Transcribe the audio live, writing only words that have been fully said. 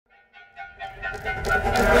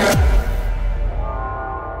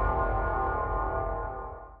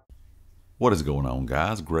What is going on,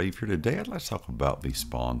 guys? Grave here today. I'd like to talk about the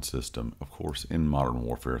spawn system, of course, in Modern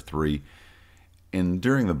Warfare 3. And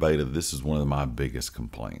during the beta, this is one of my biggest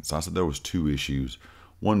complaints. I said there was two issues.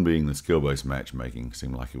 One being the skill-based matchmaking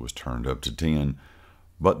seemed like it was turned up to 10,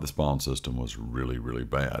 but the spawn system was really, really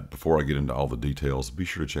bad. Before I get into all the details, be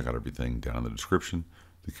sure to check out everything down in the description,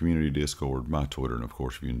 the community Discord, my Twitter, and of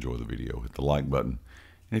course, if you enjoy the video, hit the like button.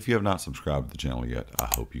 And if you have not subscribed to the channel yet, I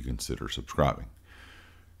hope you consider subscribing.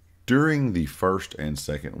 During the first and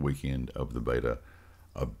second weekend of the beta,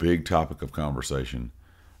 a big topic of conversation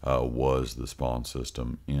was the spawn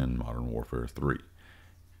system in Modern Warfare 3.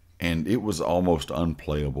 And it was almost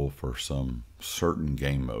unplayable for some certain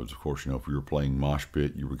game modes. Of course, you know, if you were playing Mosh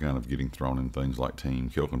Pit, you were kind of getting thrown in things like Team,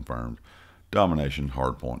 Kill Confirmed, Domination,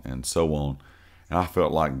 Hardpoint, and so on. And I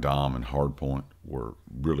felt like Dom and Hardpoint were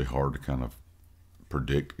really hard to kind of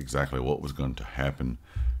predict exactly what was going to happen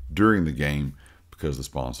during the game, because the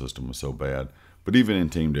spawn system was so bad. But even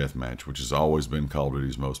in Team Deathmatch, which has always been Call of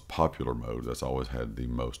Duty's most popular mode, that's always had the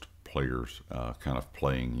most players kind of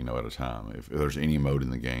playing, you know, at a time. If there's any mode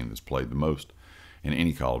in the game that's played the most in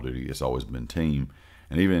any Call of Duty, it's always been Team.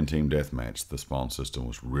 And even in Team Deathmatch, the spawn system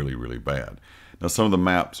was really, really bad. Now, some of the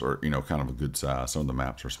maps are, you know, kind of a good size. Some of the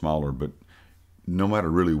maps are smaller, but no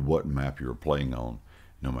matter really what map you were playing on,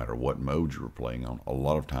 no matter what mode you were playing on, a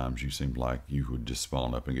lot of times you seemed like you would just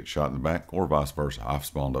spawn up and get shot in the back, or vice versa. I've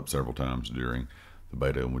spawned up several times during the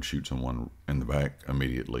beta and would shoot someone in the back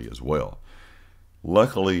immediately as well.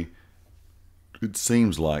 Luckily, it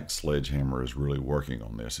seems like Sledgehammer is really working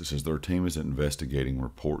on this. It says their team is investigating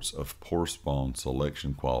reports of poor spawn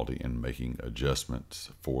selection quality and making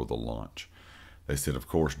adjustments for the launch. They said, of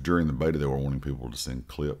course, during the beta they were wanting people to send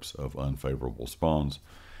clips of unfavorable spawns.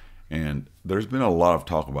 And there's been a lot of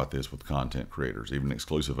talk about this with content creators, even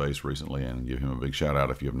Exclusive Ace recently, and give him a big shout out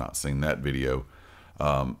if you have not seen that video.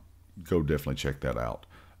 Go definitely check that out.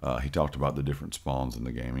 He talked about the different spawns in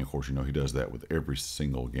the game. And of course, you know, he does that with every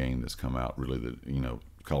single game that's come out, really, that, you know,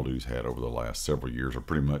 Call of Duty's had over the last several years, or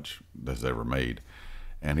pretty much that's ever made.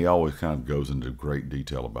 And he always kind of goes into great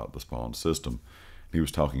detail about the spawn system. He was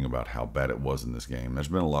talking about how bad it was in this game. There's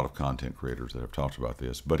been a lot of content creators that have talked about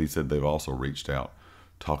this, but he said they've also reached out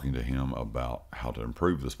talking to him about how to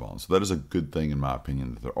improve the spawn. So that is a good thing, in my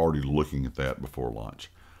opinion, that they're already looking at that before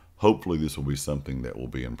launch. Hopefully this will be something that will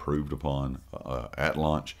be improved upon at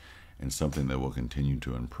launch, and something that will continue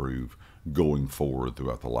to improve going forward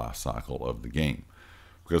throughout the life cycle of the game.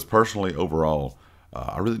 Because personally, overall,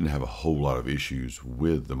 I really didn't have a whole lot of issues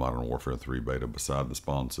with the Modern Warfare 3 beta beside the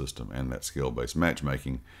spawn system and that skill-based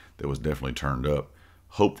matchmaking that was definitely turned up.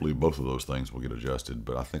 Hopefully both of those things will get adjusted,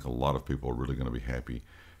 but I think a lot of people are really going to be happy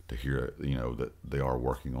to hear, you know, that they are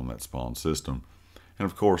working on that spawn system. And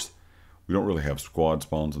of course, we don't really have squad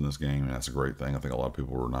spawns in this game, and that's a great thing. I think a lot of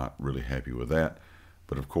people are not really happy with that.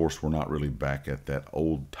 But of course, we're not really back at that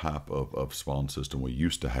old type of spawn system we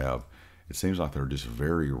used to have. It seems like they're just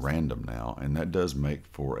very random now, and that does make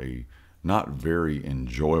for a not very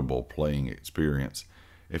enjoyable playing experience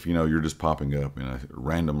if, you know, you're just popping up in a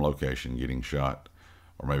random location getting shot.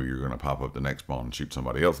 Or maybe you're going to pop up the next spawn and shoot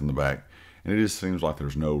somebody else in the back. And it just seems like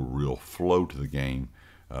there's no real flow to the game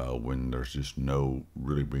when there's just no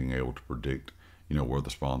really being able to predict, you know, where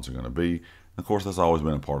the spawns are going to be. And of course, that's always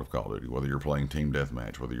been a part of Call of Duty, whether you're playing Team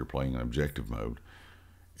Deathmatch, whether you're playing an objective mode.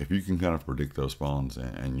 If you can kind of predict those spawns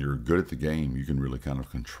and you're good at the game, you can really kind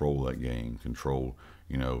of control that game, control,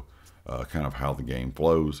 you know, kind of how the game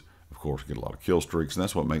flows. Of course, get a lot of kill streaks, and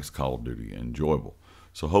that's what makes Call of Duty enjoyable.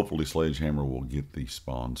 So hopefully Sledgehammer will get these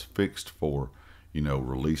spawns fixed for, you know,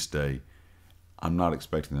 release day. I'm not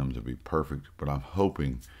expecting them to be perfect, but I'm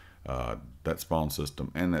hoping that spawn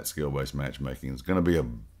system and that skill-based matchmaking is going to be a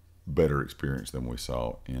better experience than we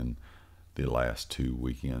saw in the last 2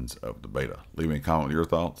 weekends of the beta. Leave me a comment with your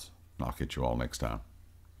thoughts, and I'll catch you all next time.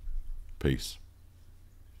 Peace.